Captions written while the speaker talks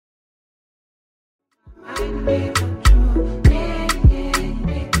Yeah,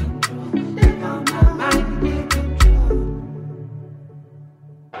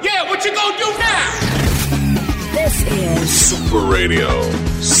 what you gonna do now? This is Super Radio.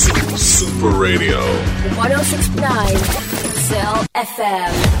 Super Radio. 106.9 Zell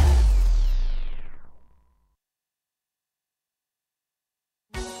FM.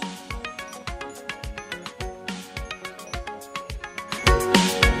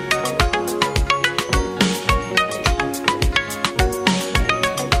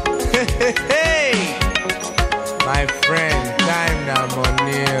 Hey, my friend, time now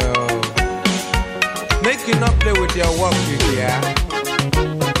money. Make you not play with your work, you yeah.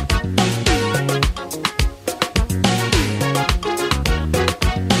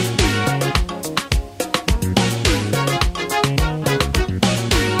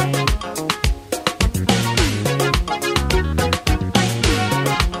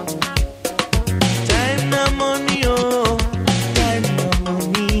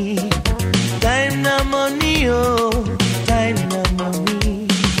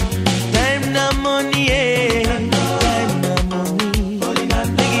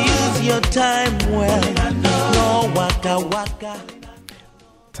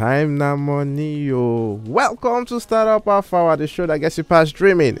 Time na money, yo. Welcome to Startup Half Hour, the show that gets you past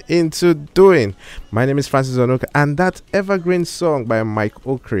dreaming into doing. My name is Francis Onoka, and that evergreen song by Mike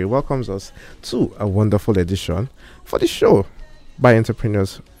Okri welcomes us to a wonderful edition for the show by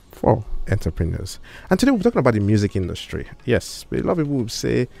entrepreneurs for entrepreneurs. And today we're talking about the music industry. Yes, a lot of people would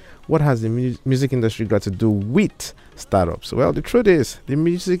say, what has the music industry got to do with startups? Well, the truth is, the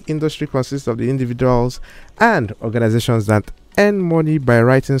music industry consists of the individuals and organizations that earn money by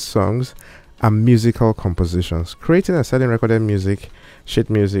writing songs and musical compositions, creating and selling recorded music, sheet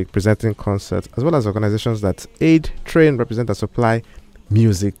music, presenting concerts, as well as organizations that aid, train, represent, and supply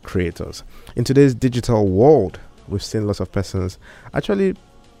music creators. In today's digital world, we've seen lots of persons actually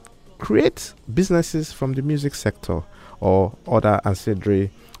create businesses from the music sector or other ancillary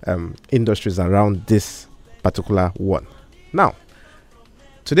industries around this particular one. Now,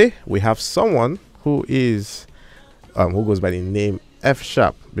 today we have someone who is who goes by the name F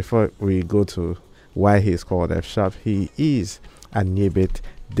Sharp. Before we go to why he's called F Sharp, he is Anyebet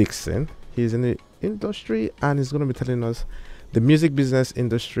Dixon. He's in the industry and he's going to be telling us the music business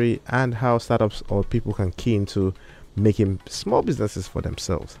industry and how startups or people can key into making small businesses for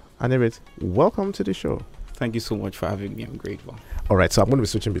themselves. Anyebet, welcome to the show. Thank you so much for having me. I'm grateful. All right, so I'm going to be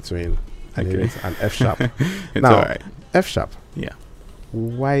switching between Anyebet and F Sharp. It's now, all right. F Sharp. Yeah.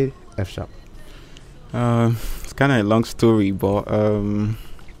 Why F Sharp? It's kind of a long story, but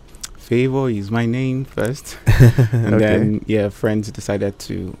Favor is my name first, and then friends decided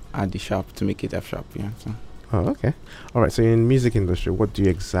to add the sharp to make it F Sharp. Yeah. So. Oh, okay. All right. So in music industry, what do you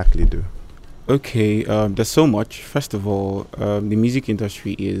exactly do? Okay. There's so much. First of all, the music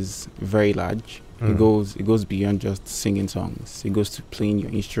industry is very large. It goes beyond just singing songs. It goes to playing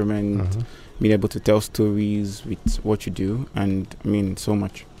your instrument, being able to tell stories with what you do, and I mean so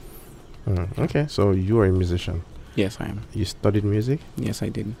much. Okay, so you are a musician. Yes, I am. You studied music? Yes, I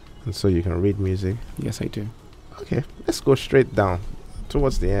did. And so you can read music? Yes, I do. Okay, let's go straight down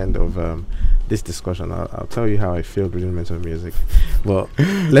towards the end of this discussion. I'll tell you how I feel reading mental music. But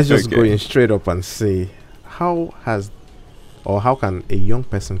let's just go in straight up and say, how can a young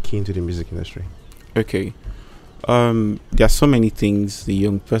person key into the music industry? Okay. There are so many things the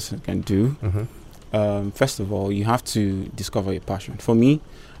young person can do. First of all, you have to discover your passion. For me,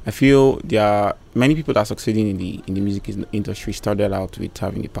 I feel there are many people that are succeeding in the music industry started out with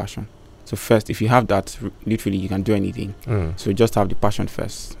having a passion. So first, if you have that, literally you can do anything. So just have the passion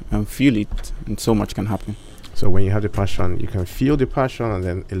first and feel it, and so much can happen. So when you have the passion, you can feel the passion, and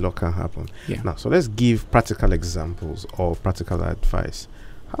then a lot can happen. Yeah. Now, so let's give practical examples or practical advice.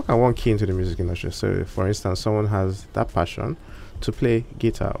 How can one key into the music industry? So, for instance, someone has that passion to play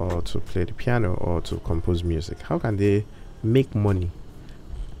guitar or to play the piano or to compose music. How can they make money?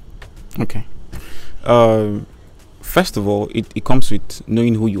 Okay. First of all, it comes with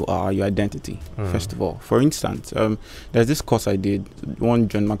knowing who you are, your identity. First of all, for instance, there's this course I did, one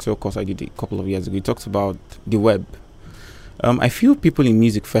John Maxwell course I did a couple of years ago. It talks about the web. I feel people in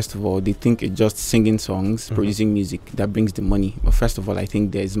music, first of all, they think it's just singing songs, producing music that brings the money. But first of all, I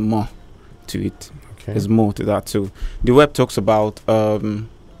think there's more to it. Okay. There's more to that too. The web talks about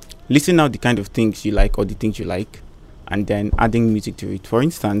listing out the kind of things you like or the things you like, and then adding music to it. For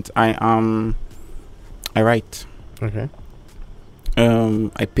instance, I write. Okay.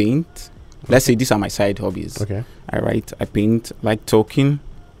 I paint. Let's say these are my side hobbies. Okay. I write, I paint, like talking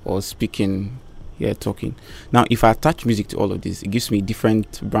or speaking. here talking. Now, if I attach music to all of this, it gives me a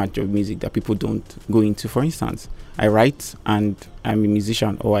different branch of music that people don't go into. For instance, I write and I'm a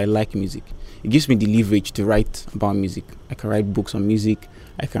musician, or I like music. It gives me the leverage to write about music. I can write books on music.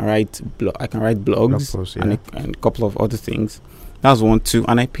 I can write blogs posts, yeah. and a couple of other things. That's one, two.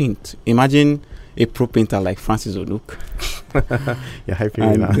 And I paint. Imagine a pro painter like Francis Onuk. You're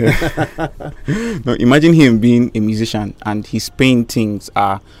hyping me now. No, imagine him being a musician and his paintings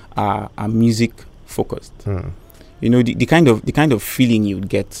are music focused. You know, the kind of feeling you would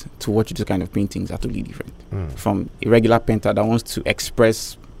get to watch those kind of paintings are totally different from a regular painter that wants to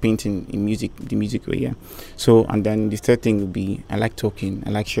express painting in music, the music way. Yeah. So, and then the third thing would be, I like talking,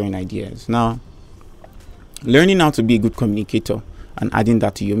 I like sharing ideas. Now, learning how to be a good communicator and adding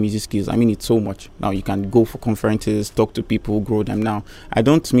that to your music skills, I mean, it's so much. Now, you can go for conferences, talk to people, grow them. Now, I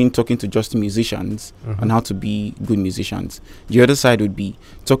don't mean talking to just musicians on how to be good musicians. The other side would be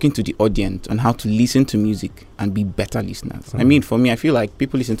talking to the audience on how to listen to music and be better listeners. I mean, for me, I feel like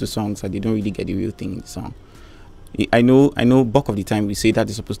people listen to songs and they don't really get the real thing in the song. I know bulk of the time we say that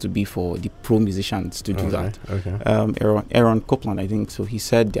is supposed to be for the pro musicians to do that. Okay. Aaron Copland, I think, so he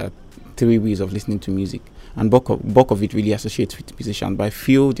said there are 3 ways of listening to music, and bulk of it really associates with musicians, but I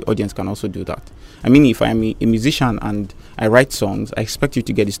feel the audience can also do that. I mean, if I'm a musician and I write songs, I expect you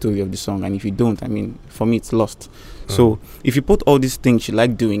to get the story of the song, and if you don't, I mean, for me it's lost. So if you put all these things you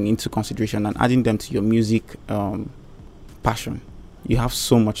like doing into consideration and adding them to your music passion, you have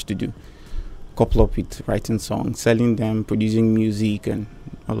so much to do. Couple up with writing songs, selling them, producing music, and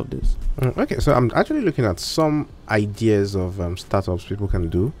all of this. Okay, so I'm actually looking at some ideas of startups people can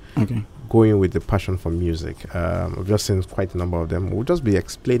do. Okay. Going with the passion for music. I've just seen quite a number of them. We'll just be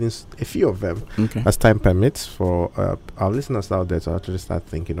explaining a few of them as time permits for our listeners out there to actually start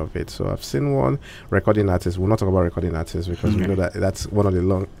thinking of it. So I've seen one, recording artists. We'll not talk about recording artists because we know that that's one of the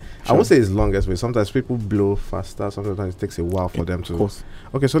long... Sure. I won't say it's longest, but sometimes people blow faster. Sometimes it takes a while for them to... Of course.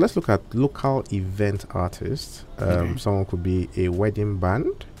 Okay, so let's look at local event artists. Someone could be a wedding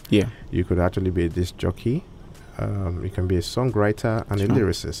band. Yeah. You could actually be a disc jockey. You can be a songwriter and a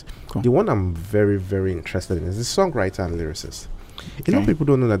lyricist. Cool. The one I'm very, very interested in is the songwriter and lyricist. A lot of people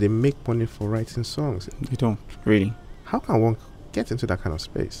don't know that they make money for writing songs. You don't, really. How can one get into that kind of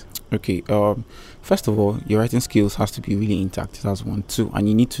space? Okay, first of all, your writing skills has to be really intact. That's 1, 2, and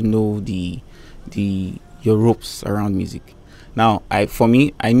you need to know your ropes around music. Now, for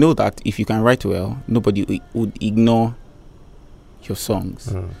me, I know that if you can write well, nobody would ignore your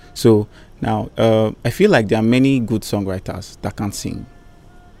songs. So now, I feel like there are many good songwriters that can't sing,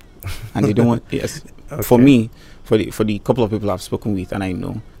 and they don't want. Yes, okay. For me, for the couple of people I've spoken with, and I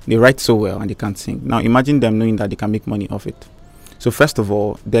know they write so well and they can't sing. Now, imagine them knowing that they can make money off it. So first of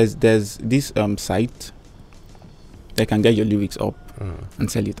all, there's this site that can get your lyrics up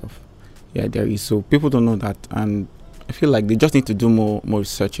and sell it off. Yeah, there is. So people don't know that, and I feel like they just need to do more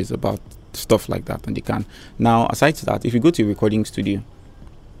researches about stuff like that, and they can. Now, aside to that, if you go to a recording studio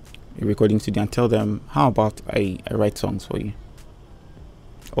and tell them, how about I write songs for you?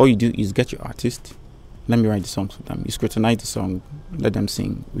 All you do is get your artist, let me write the songs for them. You scrutinize the song, let them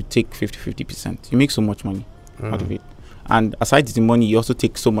sing. We take 50%. You make so much money out of it. And aside the money, you also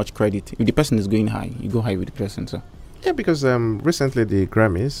take so much credit. If the person is going high, you go high with the person. So yeah, because recently the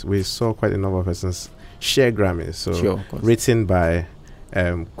Grammys, we saw quite a number of persons share Grammys. So sure, written by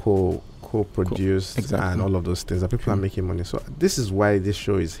co-produced and all of those things that people are making money. So this is why this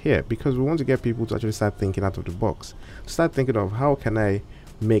show is here, because we want to get people to actually start thinking out of the box, start thinking of how can I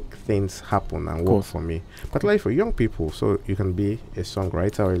make things happen and work for me, particularly for young people. So you can be a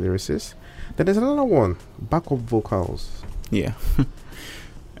songwriter or a lyricist. Then there's another one, backup vocals. Yeah.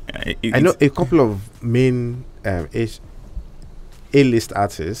 I know a couple of main A-list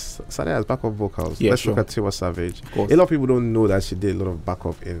artists started as backup vocals. Yeah, Let's look at Tiwa Savage. A lot of people don't know that she did a lot of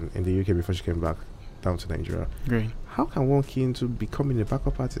backup in the UK before she came back down to Nigeria. Great. How can one key into becoming a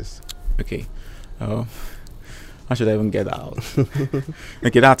backup artist? Okay. How should I even get out?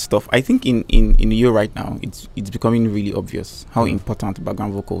 Okay, that stuff. I think in the year right now, it's becoming really obvious how important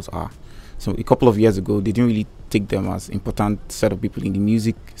background vocals are. So a couple of years ago, they didn't really take them as important set of people in the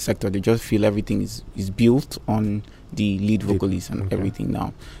music sector. They just feel everything is built on the lead vocalist and everything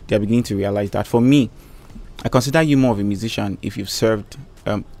now. They are beginning to realize that. For me, I consider you more of a musician if you've served,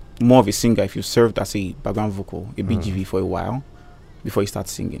 more of a singer if you've served as a background vocal, a BGV for a while before you start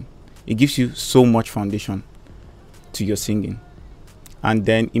singing. It gives you so much foundation to your singing. And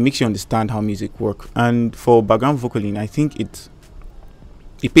then it makes you understand how music works. And for background vocaling, I think it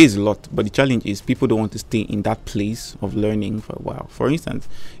pays a lot, but the challenge is people don't want to stay in that place of learning for a while. For instance,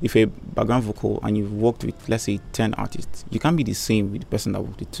 if a background vocal and you've worked with, let's say, 10 artists, you can't be the same with the person that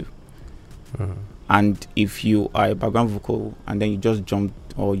worked with 2. And if you are a background vocal and then you just jumped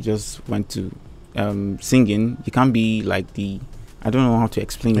or you just went to singing, you can't be like I don't know how to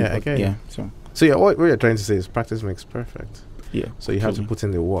explain it. But okay. Yeah. So yeah, what you're trying to say is practice makes perfect. Yeah. So you have to put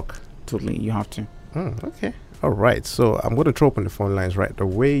in the work. Totally, you have to. Okay. All right. So I'm going to throw open the phone lines right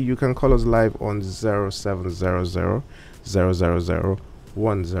away. You can call us live on 0700 000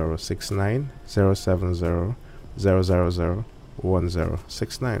 1069, 070 000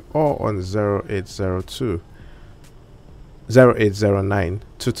 1069, or on 0802 0809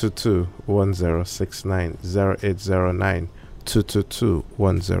 222 1069, 0809 222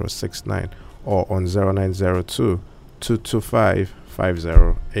 1069, or on 0902 225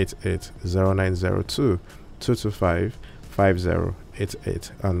 5088, 0902 225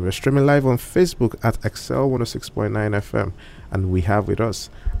 5088. And we're streaming live on Facebook at Excel 106.9 FM, and we have with us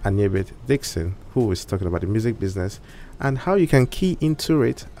Anyebet Dixon, who is talking about the music business and how you can key into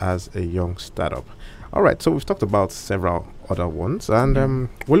it as a young startup. All right, so we've talked about several other ones, and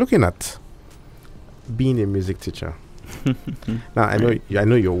we're looking at being a music teacher. Now I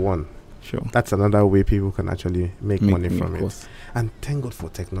know you're one. Sure. That's another way people can actually make money from it. Course. And thank God for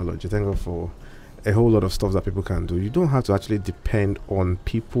technology. Thank God for a whole lot of stuff that people can do. You don't have to actually depend on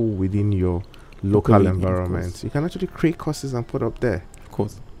people within your local environment. You can actually create courses and put up there. Of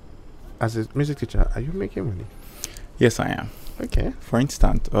course. As a music teacher, are you making money? Yes, I am. Okay. For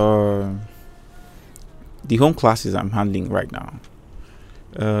instance, the home classes I'm handling right now,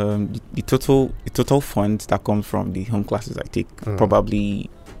 the total funds that come from the home classes I take, probably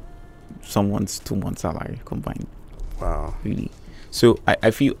someone's 2 months salary combined. Wow. Really. So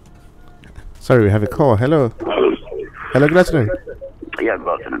I feel. Sorry, we have a call. Hello, good afternoon. Yeah, good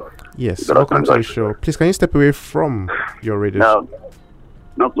afternoon. Yes, Good welcome to afternoon, the show. Please, can you step away from your radio? No,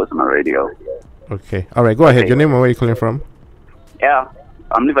 not listen on radio. Okay. All right, go ahead. Okay. Your name and where you calling from? Yeah,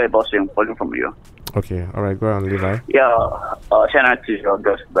 I'm Levi Bossy. I'm calling from you. Okay. All right, go on, Levi. Yeah, China to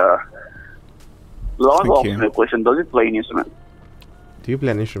just the long Thank of you. the question. Does it play an instrument? Do you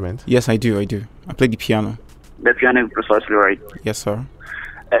play an instrument? Yes, I do. I play the piano. The piano is precisely right. Yes, sir.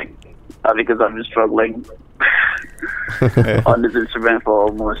 Because I've been struggling on this instrument for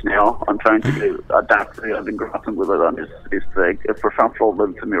almost now. I'm trying to adapt to it. I've been grappling with it, and it's like a profound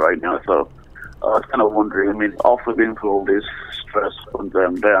problem to me right now. So I was kind of wondering. I mean, also being through all this stress on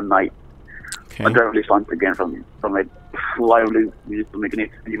them day and night. Okay. I don't really fund again from it. Lively used to making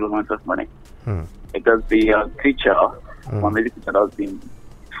it a amount of money. Because the teacher, my music teacher, has been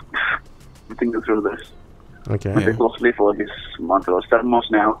thinking through this Okay. meticulously for this month or 7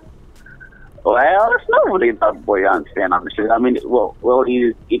 months now. Well, it's not really that buoyant, and honestly. I mean, well,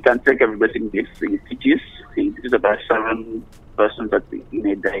 he can take every basic needs. He teaches about 7 persons in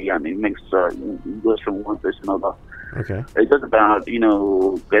a day, and he makes he goes from one person to another. Okay. It's just about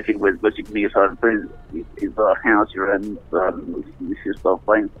getting with basic needs and his house rent, his stuff,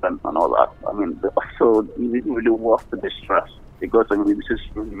 and all that. I mean, so he didn't really work the stress because I mean, this is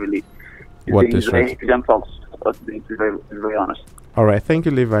really What the stress? To be very honest. All right. Thank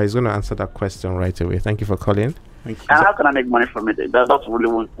you, Levi. He's going to answer that question right away. Thank you for calling. Thank you. And how can I make money from it? That's really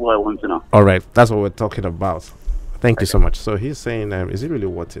what I want to know. All right. That's what we're talking about. Thank you so much. So he's saying, is it really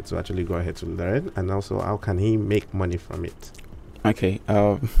worth it to actually go ahead to learn? And also, how can he make money from it? Okay.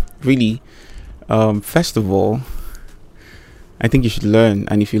 Really, first of all, I think you should learn.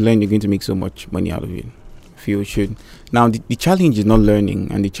 And if you learn, you're going to make so much money out of it. If you should. Now, the challenge is not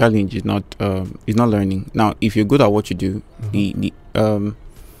learning, and the challenge is not learning. Now, if you're good at what you do, there's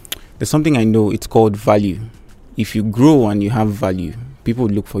something I know. It's called value. If you grow and you have value, people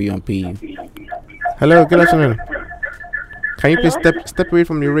will look for you and pay you. Hello. Good afternoon. Can you please step away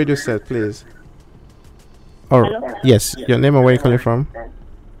from your radio set, please? Oh, yes. Your name and where you calling from?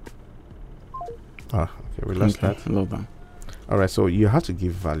 Oh, okay. We lost that. Love that. All right. So you have to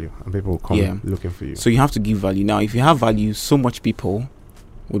give value, and people will come looking for you. So you have to give value. Now, if you have value, so much people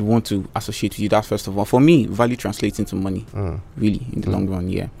would want to associate with you. That's first of all. For me, value translates into money. Really, in the long run,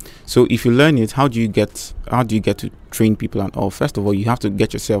 yeah. So if you learn it, how do you get to train people and all? First of all, you have to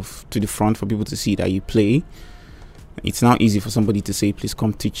get yourself to the front for people to see that you play. It's now easy for somebody to say, please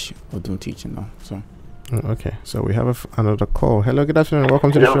come teach or don't teach, So okay. So we have another call. Hello. Good afternoon.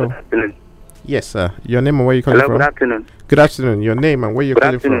 Welcome to the show. Good afternoon. Yes, sir. Your name and where you calling from? Good afternoon. Good afternoon. Your name and where you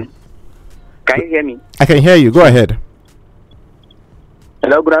calling from? Can you hear me? I can hear you. Go ahead.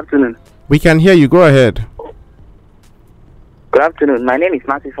 Hello, good afternoon. We can hear you. Go ahead. Good afternoon. My name is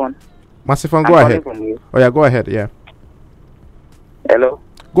Masifon. Masifon, go ahead. From you. Oh, yeah, go ahead. Yeah. Hello.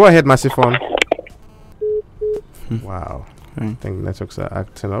 Go ahead, Masifon. Wow. I think networks are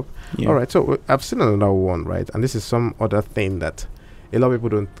acting up. Yeah. All right. So I've seen another one, right? And this is some other thing that a lot of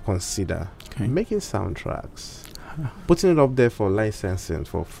people don't consider. Okay. making soundtracks, putting it up there for licensing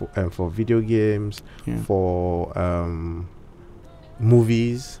for video games, Yeah. for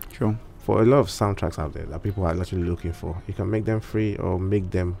movies, Sure. for a lot of soundtracks out there that people are actually looking for. You can make them free or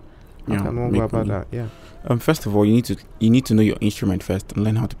make them. How Yeah, can one make go about money. that? Yeah. First of all, you need to know your instrument first and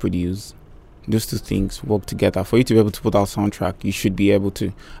learn how to produce. Those two things work together. For you to be able to put out soundtrack, you should be able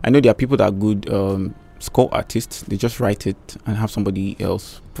to. I know there are people that are good score artists. They just write it and have somebody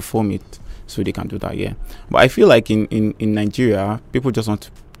else perform it, so they can do that. Yeah, but I feel like in Nigeria, people just want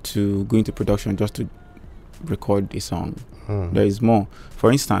to go into production just to record a song. There is more.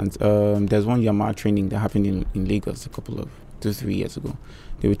 For instance, there's one Yamaha training that happened in Lagos a couple of 2-3 years ago.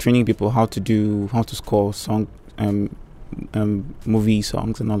 They were training people how to score song, movie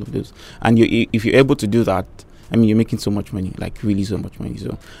songs and all of those. And if you're able to do that, I mean, you're making so much money, like really so much money.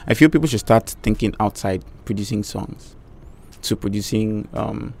 So I feel people should start thinking outside producing songs, to producing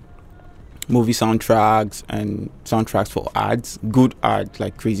movie soundtracks and soundtracks for ads, good ads,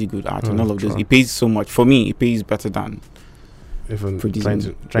 like crazy good ads and all of those. Sure. It pays so much. For me, it pays better than Even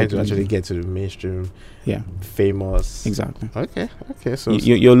producing- trying to actually get to the mainstream, yeah, famous. exactly. Okay. So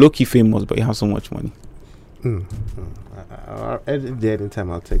You're low-key famous, but you have so much money.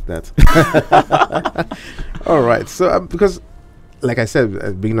 Anytime I'll take that. All right. So because, like I said at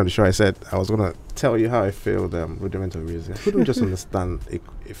the beginning of the show, I said I was gonna tell you how I feel the rudimental music. I couldn't just understand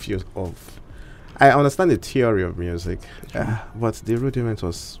a few of. I understand the theory of music, but the rudiment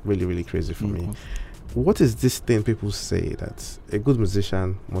was really, really crazy for me. What is this thing people say that a good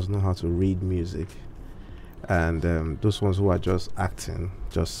musician must know how to read music, and those ones who are just acting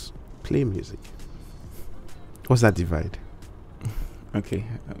just play music? What's that divide? Okay,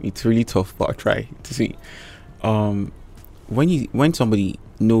 it's really tough, but I'll try to see. When somebody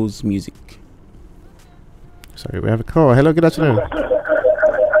knows music, Sorry, we have a call. Hello, good afternoon.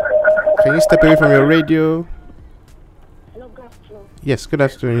 Can you step away from your radio? Hello, good afternoon. Yes, good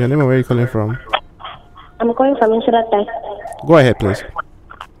afternoon. Your name and where are you calling from? I'm calling from Insurata. Go ahead, please.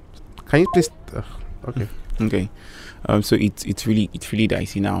 Can you please? Okay. okay. So it's really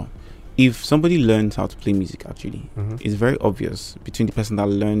dicey now. If somebody learns how to play music, actually, it's very obvious between the person that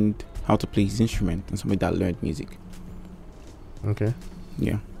learned how to play his instrument and somebody that learned music. Okay.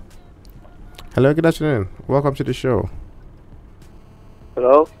 Yeah. Hello, good afternoon. Welcome to the show.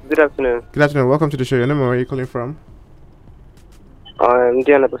 Hello, good afternoon. Good afternoon. Welcome to the show. Your name and where are you calling from? I'm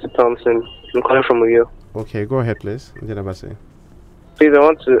Diana Bassett Thompson. I'm calling from Uyo. Okay, go ahead, please. Ndiana Bassey. Please, I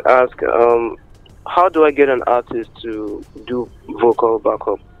want to ask, how do I get an artist to do vocal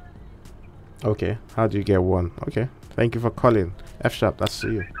backup? Okay. How do you get one? Okay. Thank you for calling. F sharp. That's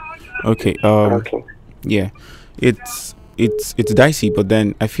you. Okay. Okay. Yeah. It's dicey, but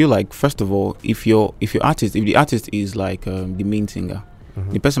then I feel like, first of all, if the artist is like the main singer,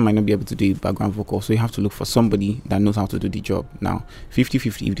 the person might not be able to do background vocal, so you have to look for somebody that knows how to do the job. Now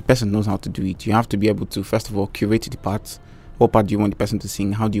 50-50, if the person knows how to do it, you have to be able to first of all curate the parts. What part do you want the person to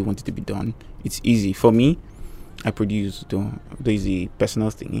sing? How do you want it to be done? It's easy for me. I produce, there's a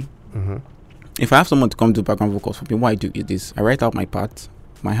personal thing. If I have someone to come do background vocals for me, what I do is this: I write out my part,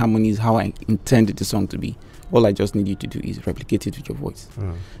 my harmonies, how I intended the song to be. All I just need you to do is replicate it with your voice.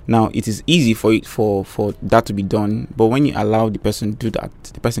 Now, it is easy for that to be done, but when you allow the person to do that,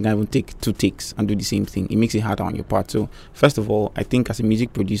 the person can even take 2 takes and do the same thing. It makes it harder on your part. So, first of all, I think as a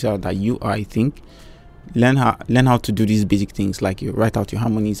music producer that you are, I think, learn how to do these basic things, like you write out your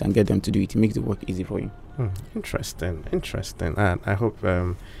harmonies and get them to do it. It makes the work easy for you. Interesting. And I hope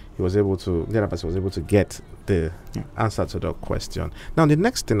he was able to, the other person was able to get the answer to the question. Now, the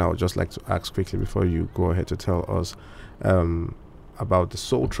next thing I would just like to ask quickly before you go ahead to tell us about the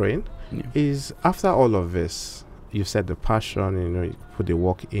Soul Train is, after all of this, you said the passion, you put the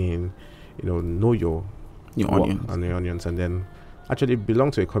work in, know your onions and the onions, and then actually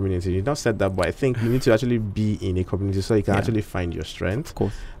belong to a community. You not said that, but I think you need to actually be in a community so you can actually find your strength, of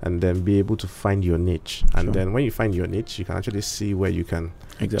course, and then be able to find your niche. And then when you find your niche, you can actually see where you can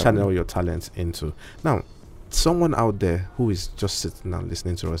channel your talents into. Now, someone out there who is just sitting and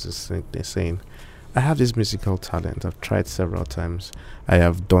listening to us is saying, I have this musical talent. I've tried several times. I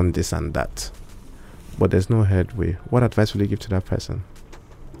have done this and that, but there's no headway. What advice will you give to that person?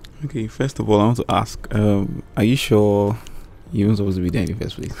 Okay, first of all, I want to ask, are you sure you weren't supposed to be there in the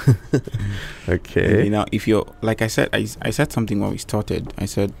first place? Okay. Now, if you're, like I said, I said something when we started.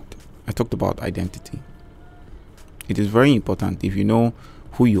 I talked about identity. It is very important if you know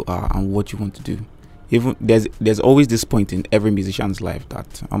who you are and what you want to do. Even there's always this point in every musician's life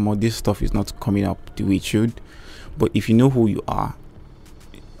that this stuff is not coming up the way it should. But if you know who you are,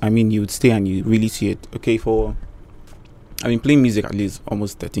 I mean, you would stay and you really see it. Okay, for I've been playing music at least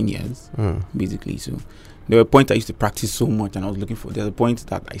almost 13 years, basically. So there were points I used to practice so much, and I was looking for. There's a point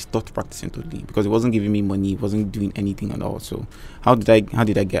that I stopped practicing totally because it wasn't giving me money, it wasn't doing anything at all. So how did I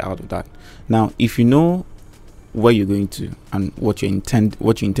get out of that? Now, if you know where you're going to and what you intend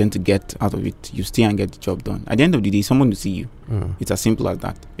to get out of it, you stay and get the job done. At the end of the day, someone will see you. It's as simple as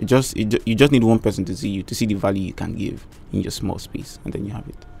that. You just need one person to see you, to see the value you can give in your small space, and then you have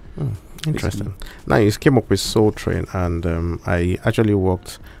it. Interesting. Now you came up with Soul Train, and I actually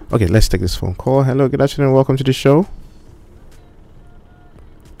worked. Okay, let's take this phone call. Hello, good afternoon. Welcome to the show.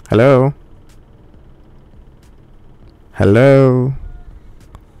 Hello. Hello.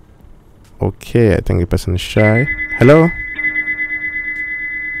 Okay, I think the person is shy. Hello.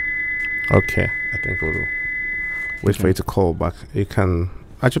 Okay, I think we'll wait for you to call back. You can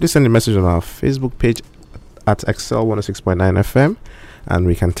actually send a message on our Facebook page at Excel 106.9 FM, and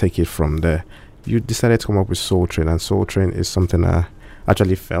we can take it from there. You decided to come up with Soul Train, and Soul Train is something I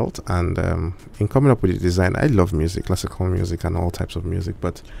actually felt. And in coming up with the design, I love music, classical music, and all types of music,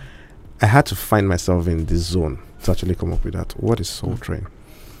 but I had to find myself in this zone to actually come up with that. What is Soul Train?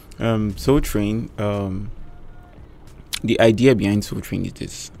 Soul Train, the idea behind Soul Train is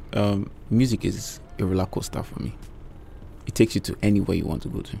this. Music is a roller coaster for me. It takes you to anywhere you want to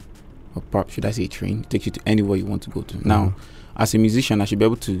go to. Or perhaps, should I say train? It takes you to anywhere you want to go to. Now, as a musician, I should be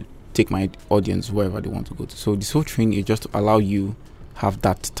able to take my audience wherever they want to go to. So the Soul Train is just to allow you have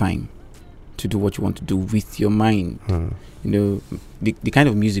that time to do what you want to do with your mind. You know, the kind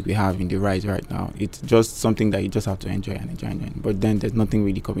of music we have in the rise right now, it's just something that you just have to enjoy. But then there's nothing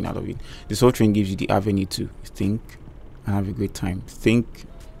really coming out of it. The Soul Train gives you the avenue to think and have a great time. Think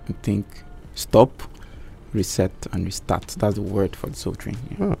and think, stop, reset and restart. That's the word for the Soul Train.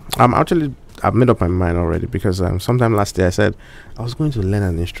 I've made up my mind already, because sometime last year I said I was going to learn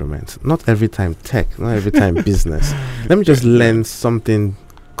an instrument. Not every time tech, not every time business. Let me just learn something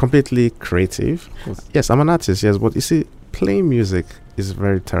completely creative. Yes, I'm an artist, yes, but you see, playing music is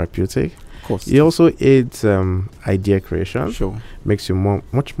very therapeutic. Of course. It also aids idea creation. Sure. Makes you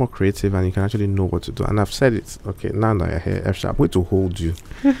much more creative, and you can actually know what to do. And I've said it. Okay, now that you're here, F Sharp, I'm going to hold you.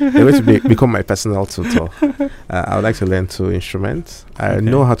 You're going to become my personal tutor. I would like to learn 2 instruments. I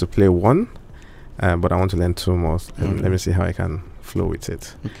know how to play one, but I want to learn 2 more. Let me see how I can flow with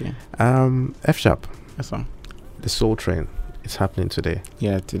it. Okay. F Sharp. Yes, sir. The Soul Train. It's happening today.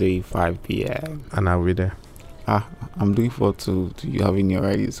 Yeah, today 5 p.m. And I'll be there. I'm looking forward to you having me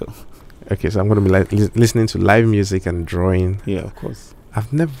already. So. Okay, so I'm going to be listening to live music and drawing. Yeah, of course.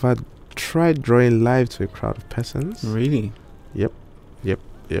 I've never tried drawing live to a crowd of persons. Really? Yep.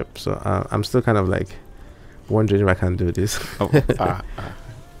 So I'm still kind of like wondering if I can do this.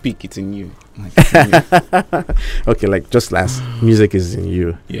 Peak, it's in you. Okay, like just last, music is in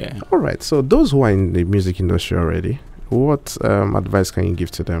you. Yeah. All right. So those who are in the music industry already, what advice can you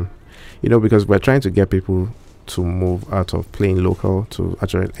give to them? You know, because we're trying to get people to move out of playing local to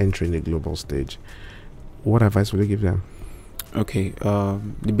actually entering the global stage. What advice would you give them? Okay,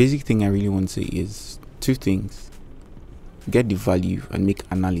 the basic thing I really want to say is 2 things. Get the value and make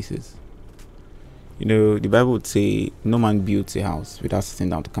analysis. You know, the Bible would say, no man builds a house without sitting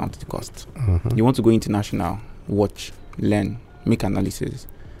down to count the cost. You want to go international, watch, learn, make analysis.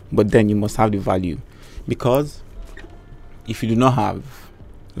 But then you must have the value. Because if you do not have,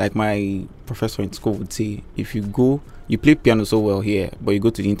 like my professor in school would say, if you play piano so well here, but you go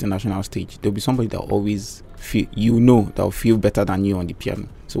to the international stage, there'll be somebody that always that will feel better than you on the piano.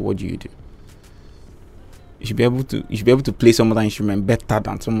 So what do? You should be able to play some other instrument better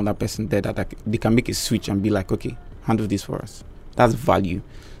than some other person there, that they can make a switch and be like, okay, handle this for us. That's value.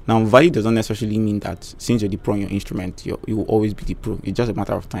 Now, value doesn't necessarily mean that since you're the pro on your instrument, you will always be the pro. It's just a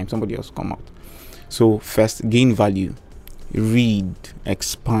matter of time. Somebody else will come out. So first, gain value. Read,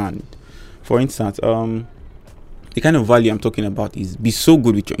 expand. For instance, the kind of value I'm talking about is be so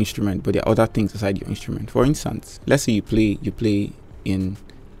good with your instrument, but there are other things aside your instrument. For instance, let's say you play in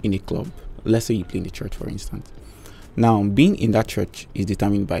a club. Let's say you play in the church, for instance. Now, being in that church is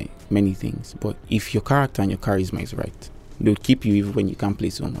determined by many things, but if your character and your charisma is right, they'll keep you even when you can't play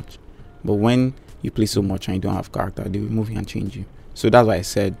so much. But when you play so much and you don't have character, they will move you and change you. So that's why I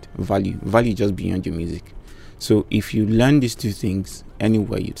said value. Value just beyond your music. So if you learn these 2 things,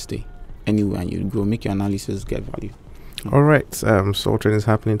 anywhere you'd stay, anywhere you'd grow, make your analysis, get value. All right. Soul Train is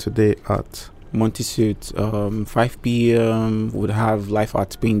happening today at Montisuit, 5 p.m. would have live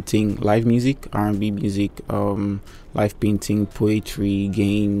art painting, live music, R&B music, live painting, poetry,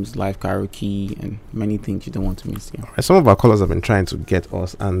 games, live karaoke, and many things you don't want to miss. Yeah. Some of our callers have been trying to get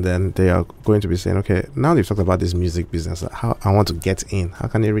us, and then they are going to be saying, okay, now they've talked about this music business, how I want to get in. How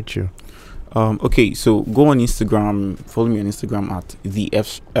can they reach you? Okay, so go on Instagram, follow me on Instagram at the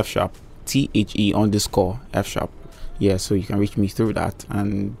F Sharp, THE_F Sharp. Yeah, so you can reach me through that.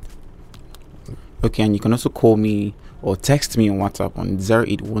 And okay, and you can also call me or text me on WhatsApp on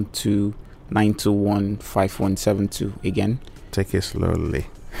 0812-921-5172. Again, take it slowly.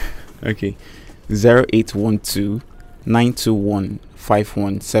 Okay,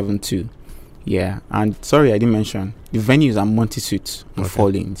 0812-921-5172. Yeah, and sorry I didn't mention the venues are multi-suites on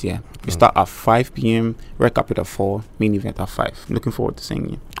 4 lanes. Yeah, we start at 5 p.m. Red carpet at 4, main event at 5. Looking forward to seeing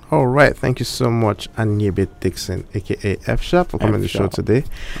you. All right, thank you so much, Anyebe Dixon, aka F Sharp, for coming to the show today.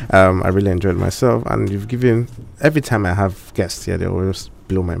 I really enjoyed myself, and you've given, every time I have guests here, they always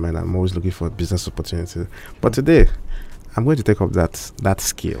blow my mind. I'm always looking for a business opportunity, but today I'm going to take up that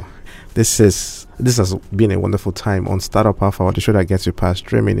skill. This has been a wonderful time on Startup Alpha, the show that gets you past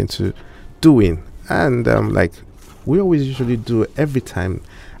dreaming into doing. And like we always usually do every time,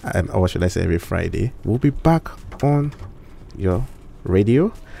 or should I say every Friday, we'll be back on your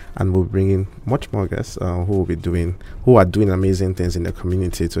radio, and we'll bring in much more guests who are doing amazing things in the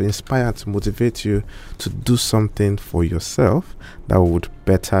community to inspire, to motivate you to do something for yourself that would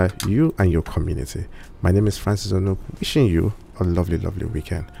better you and your community. My name is Francis Onuk, wishing you a lovely, lovely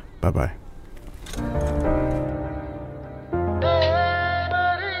weekend. Bye bye.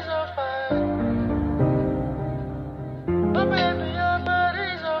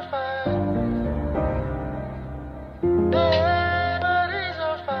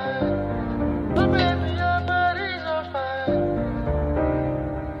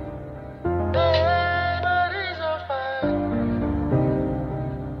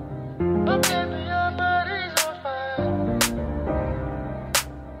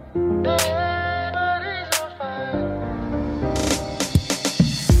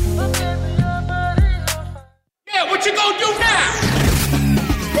 What you gonna do now?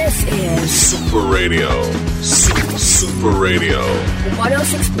 This is Super Radio. Super Radio.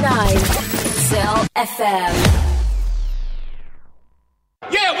 106.9 Cell FM.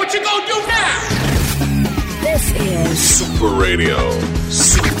 Yeah, what you gonna do now? This is Super Radio.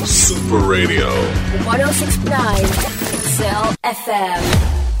 Super Radio. 106.9 Cell FM.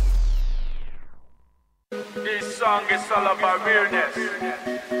 This song is all about realness.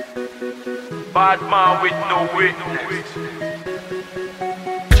 Bad man with no witness.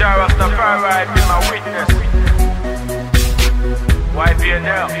 Jarrah Rastafari be my witness.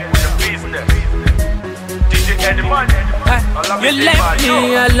 YBNL with the business. DJ Eddie Money. You left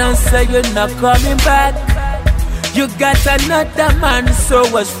me alone, say you're not coming back. You got another man, so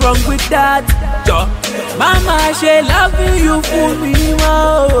what's wrong with that? Mama, she loving you for me,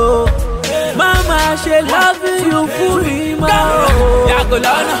 mo. Mama, she loving you for me, mo.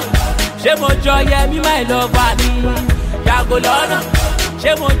 Yagolana, she mo joy, me my love, Ali. Yagolana,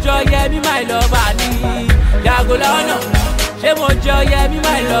 she mo joy, me my love, Ali. Yagolana, she mo joy, me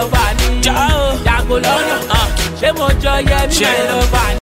my love, Ali. Yagolana, she mo joy, me my love, Ali.